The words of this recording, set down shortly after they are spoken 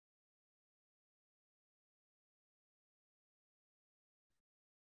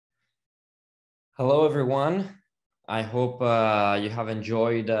Hello, everyone. I hope you have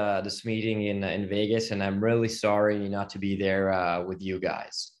enjoyed this meeting in Vegas, and I'm really sorry not to be there with you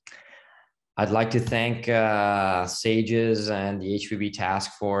guys. I'd like to thank SAGES and the HPV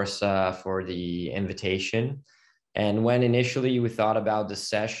task force for the invitation. And when initially we thought about this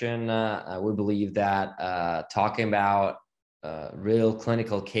session, we believe that talking about real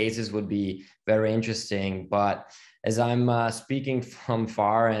clinical cases would be very interesting. But as I'm speaking from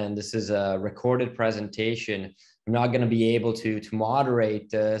far, and this is a recorded presentation, I'm not going to be able to moderate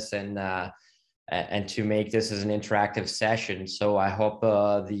this and to make this as an interactive session. So I hope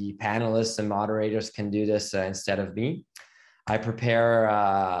the panelists and moderators can do this instead of me. I prepared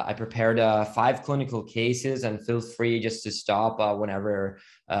 5 clinical cases, and feel free just to stop whenever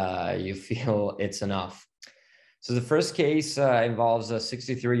you feel it's enough. So the first case involves a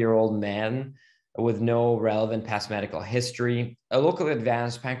 63-year-old man with no relevant past medical history, a locally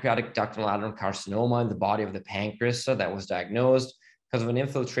advanced pancreatic ductal adenocarcinoma in the body of the pancreas that was diagnosed because of an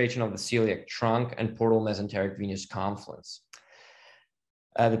infiltration of the celiac trunk and portal mesenteric venous confluence.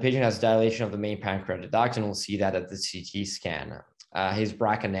 The patient has dilation of the main pancreatic duct, and we'll see that at the CT scan. He's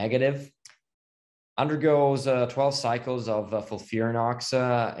BRCA negative, undergoes 12 cycles of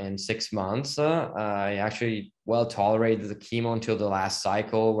FOLFIRINOX in 6 months. He actually well tolerated the chemo until the last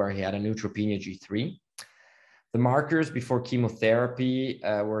cycle, where he had a neutropenia G3. The markers before chemotherapy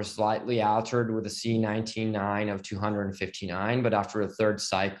were slightly altered with a CA19-9 of 259, but after the 3rd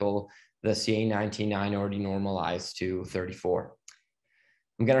cycle, the CA19-9 already normalized to 34.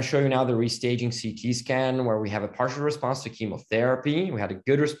 I'm going to show you now the restaging CT scan, where we have a partial response to chemotherapy. We had a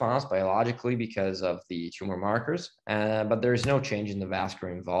good response biologically because of the tumor markers, but there is no change in the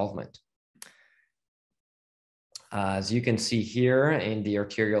vascular involvement. As you can see here in the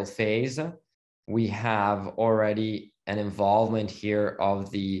arterial phase, we have already an involvement here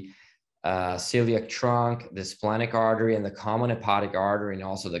of the celiac trunk, the splenic artery, and the common hepatic artery, and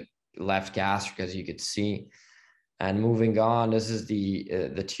also the left gastric, as you could see. And moving on, this is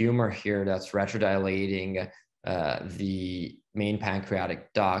the tumor here that's retrodilating the main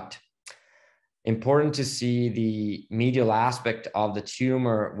pancreatic duct. Important to see the medial aspect of the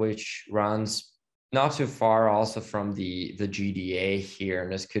tumor, which runs not too far also from the GDA here.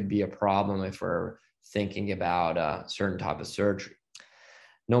 And this could be a problem if we're thinking about a certain type of surgery.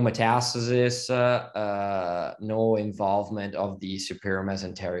 No metastasis, no involvement of the superior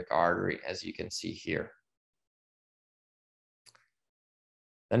mesenteric artery, as you can see here.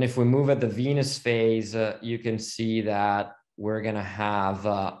 Then if we move at the venous phase, you can see that we're going to have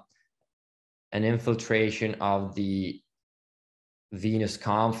an infiltration of the venous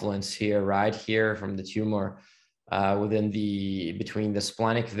confluence here, right here from the tumor between the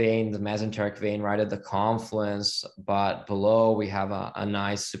splenic vein, the mesenteric vein, right at the confluence, but below we have a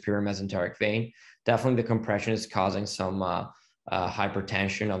nice superior mesenteric vein. Definitely the compression is causing some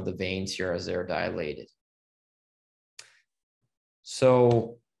hypertension of the veins here as they're dilated.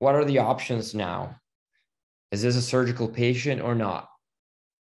 So what are the options now? Is this a surgical patient or not?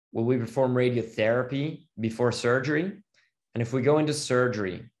 Will we perform radiotherapy before surgery? And if we go into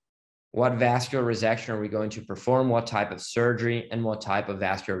surgery, what vascular resection are we going to perform? What type of surgery and what type of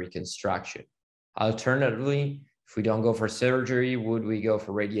vascular reconstruction? Alternatively, if we don't go for surgery, would we go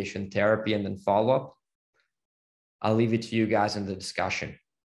for radiation therapy and then follow-up? I'll leave it to you guys in the discussion.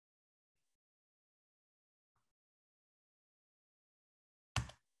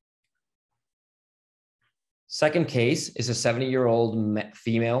 Second case is a 70-year-old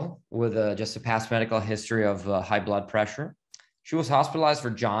female with just a past medical history of high blood pressure. She was hospitalized for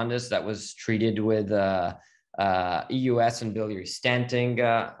jaundice that was treated with EUS and biliary stenting,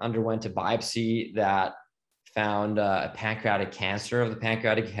 underwent a biopsy that found a pancreatic cancer of the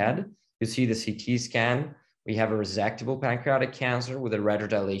pancreatic head. You see the CT scan. We have a resectable pancreatic cancer with a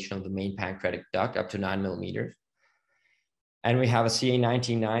retrodilation of the main pancreatic duct up to 9 millimeters. And we have a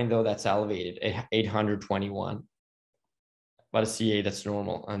CA19-9, though, that's elevated, 821, but a CA that's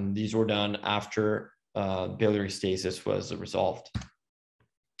normal. And these were done after biliary stasis was resolved.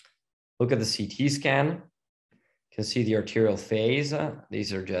 Look at the CT scan. You can see the arterial phase.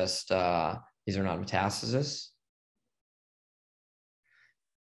 These are just, these are not metastasis.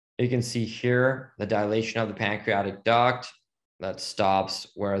 You can see here the dilation of the pancreatic duct that stops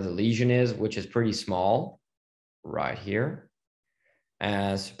where the lesion is, which is pretty small, right here.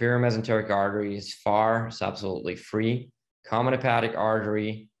 Superior mesenteric artery is far, it's absolutely free. Common hepatic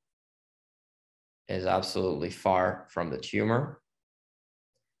artery is absolutely far from the tumor.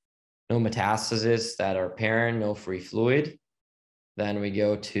 No metastases that are apparent, no free fluid. Then we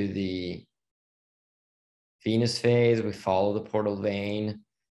go to the venous phase. We follow the portal vein.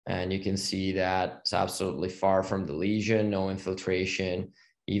 And you can see that it's absolutely far from the lesion, no infiltration,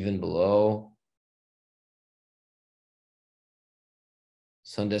 even below.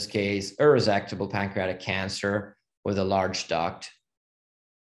 So in this case, a resectable pancreatic cancer with a large duct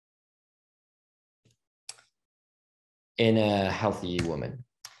in a healthy woman.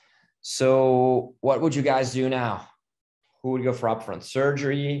 So what would you guys do now? Who would go for upfront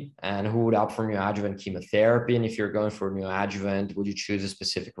surgery and who would opt for neoadjuvant chemotherapy? And if you're going for neoadjuvant, would you choose a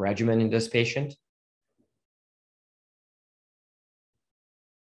specific regimen in this patient?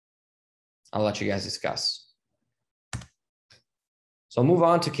 I'll let you guys discuss. So I'll move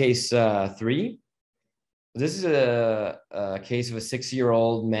on to case 3. This is a case of a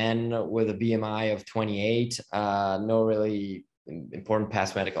 60-year-old man with a BMI of 28, no really important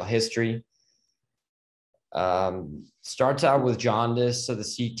past medical history. Starts out with jaundice. So the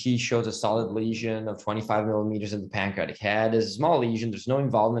CT shows a solid lesion of 25 millimeters in the pancreatic head. It's a small lesion. There's no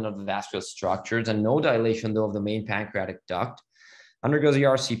involvement of the vascular structures and no dilation, though, of the main pancreatic duct. Undergoes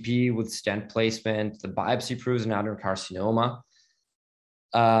ERCP with stent placement. The biopsy proves an adenocarcinoma.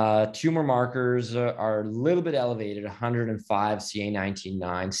 Tumor markers are a little bit elevated, 105, CA19.9,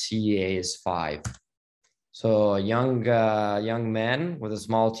 CEA is 5. So a young man with a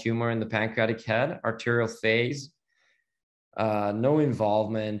small tumor in the pancreatic head, arterial phase, no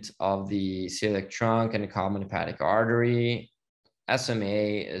involvement of the celiac trunk and the common hepatic artery. SMA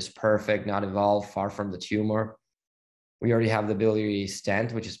is perfect, not involved, far from the tumor. We already have the biliary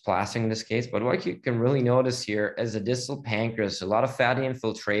stent, which is plastic in this case. But what you can really notice here is the distal pancreas, a lot of fatty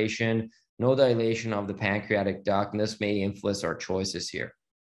infiltration, no dilation of the pancreatic duct, and this may influence our choices here.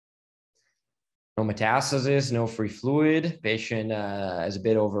 No metastasis, no free fluid. Patient is a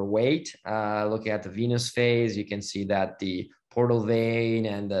bit overweight. Looking at the venous phase, you can see that the portal vein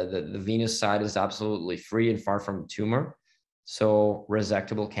and the venous side is absolutely free and far from the tumor. So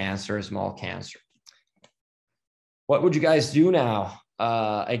resectable cancer, small cancer. What would you guys do now?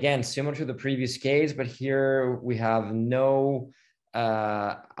 Again, similar to the previous case, but here we have no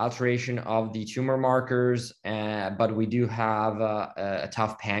alteration of the tumor markers, but we do have a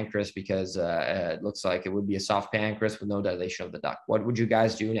tough pancreas because it looks like it would be a soft pancreas with no dilation of the duct. What would you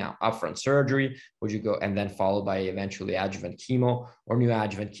guys do now? Upfront surgery? Would you go and then followed by eventually adjuvant chemo or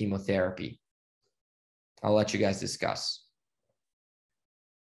neoadjuvant chemotherapy? I'll let you guys discuss.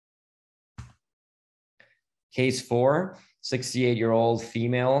 Case 4, 68-year-old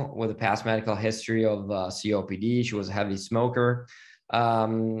female with a past medical history of COPD. She was a heavy smoker.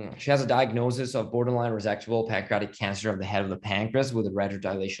 She has a diagnosis of borderline resectable pancreatic cancer of the head of the pancreas with a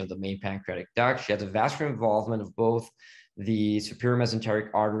retrodilation of the main pancreatic duct. She has a vascular involvement of both the superior mesenteric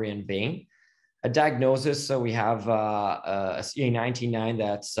artery and vein. A diagnosis, so we have a CA19.9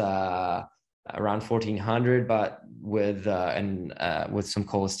 that's around 1400, but with some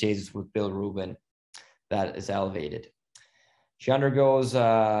cholestasis with bilirubin that is elevated. She undergoes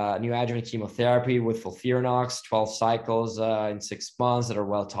neoadjuvant chemotherapy with FOLFIRINOX, 12 cycles in 6 months that are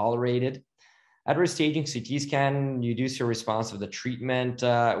well tolerated. At her staging CT scan, you do see a response of the treatment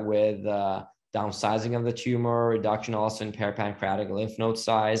with downsizing of the tumor, reduction also in parapancreatic lymph node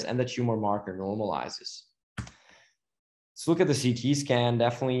size, and the tumor marker normalizes. Let's look at the CT scan.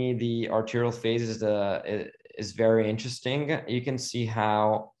 Definitely the arterial phase is very interesting. You can see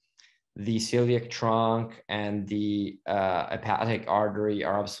how the celiac trunk and the hepatic artery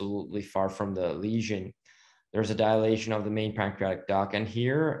are absolutely far from the lesion. There's a dilation of the main pancreatic duct, and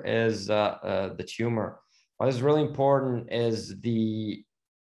here is the tumor. What is really important is the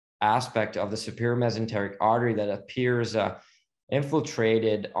aspect of the superior mesenteric artery that appears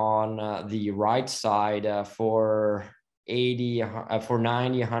infiltrated on the right side for 90,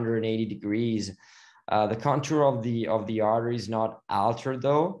 180 degrees. The contour of the artery is not altered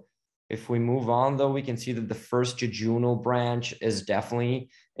though. If we move on, though, we can see that the first jejunal branch is definitely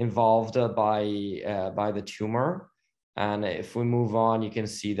involved by the tumor. And if we move on, you can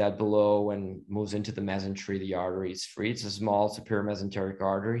see that below and moves into the mesentery, the artery is free. It's a small superior mesenteric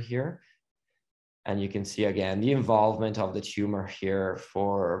artery here. And you can see, again, the involvement of the tumor here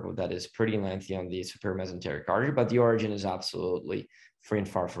that is pretty lengthy on the superior mesenteric artery, but the origin is absolutely free and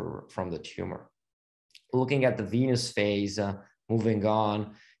far from the tumor. Looking at the venous phase, moving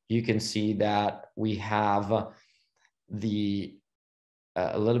on, you can see that we have a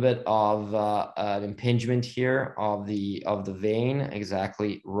little bit of an impingement here of the vein,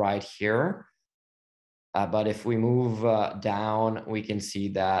 exactly right here. But if we move down, we can see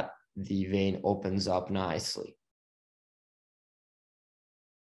that the vein opens up nicely.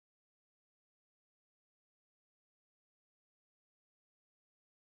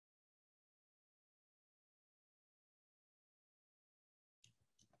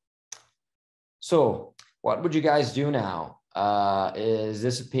 So what would you guys do now? Is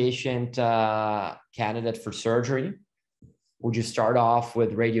this a patient candidate for surgery? Would you start off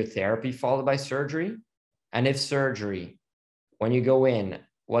with radiotherapy followed by surgery? And if surgery, when you go in,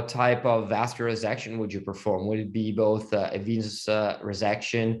 what type of vascular resection would you perform? Would it be both a venous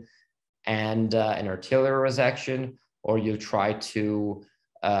resection and an arterial resection, or you try to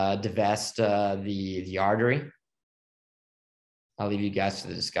divest the artery? I'll leave you guys to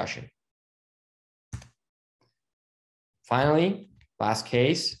the discussion. Finally, last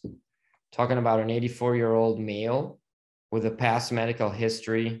case, talking about an 84-year-old male with a past medical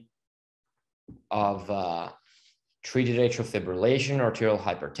history of treated atrial fibrillation, arterial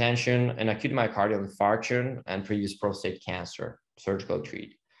hypertension, and acute myocardial infarction, and previous prostate cancer, surgical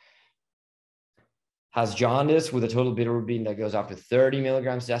treat. Has jaundice with a total bilirubin that goes up to 30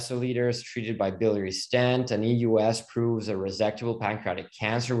 milligrams deciliters, treated by biliary stent, and EUS proves a resectable pancreatic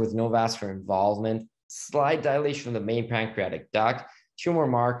cancer with no vascular involvement, slight dilation of the main pancreatic duct. Tumor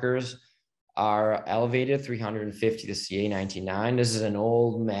markers are elevated, 350 to CA99. This is an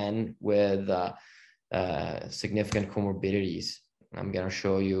old man with significant comorbidities. I'm going to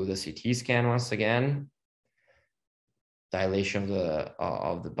show you the CT scan once again. Dilation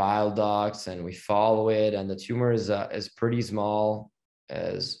of the bile ducts, and we follow it, and the tumor is pretty small,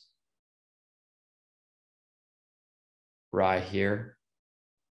 as right here.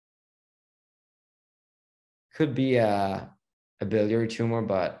 Could be a biliary tumor,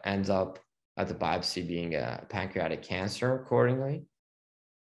 but ends up at the biopsy being a pancreatic cancer accordingly.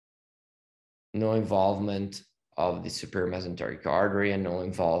 No involvement of the superior mesenteric artery and no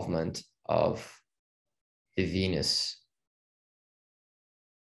involvement of the venous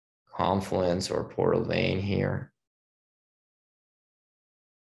confluence or portal vein here.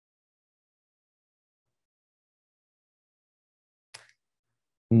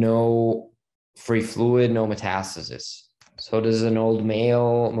 No free fluid, no metastasis. So this is an old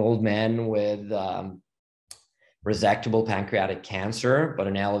man with resectable pancreatic cancer, but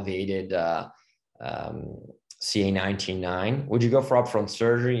an elevated CA19-9. Would you go for upfront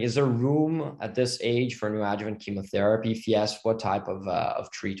surgery? Is there room at this age for neoadjuvant chemotherapy? If yes, what type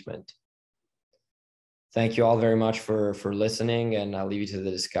of treatment? Thank you all very much for listening, and I'll leave you to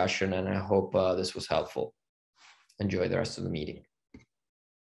the discussion, and I hope this was helpful. Enjoy the rest of the meeting.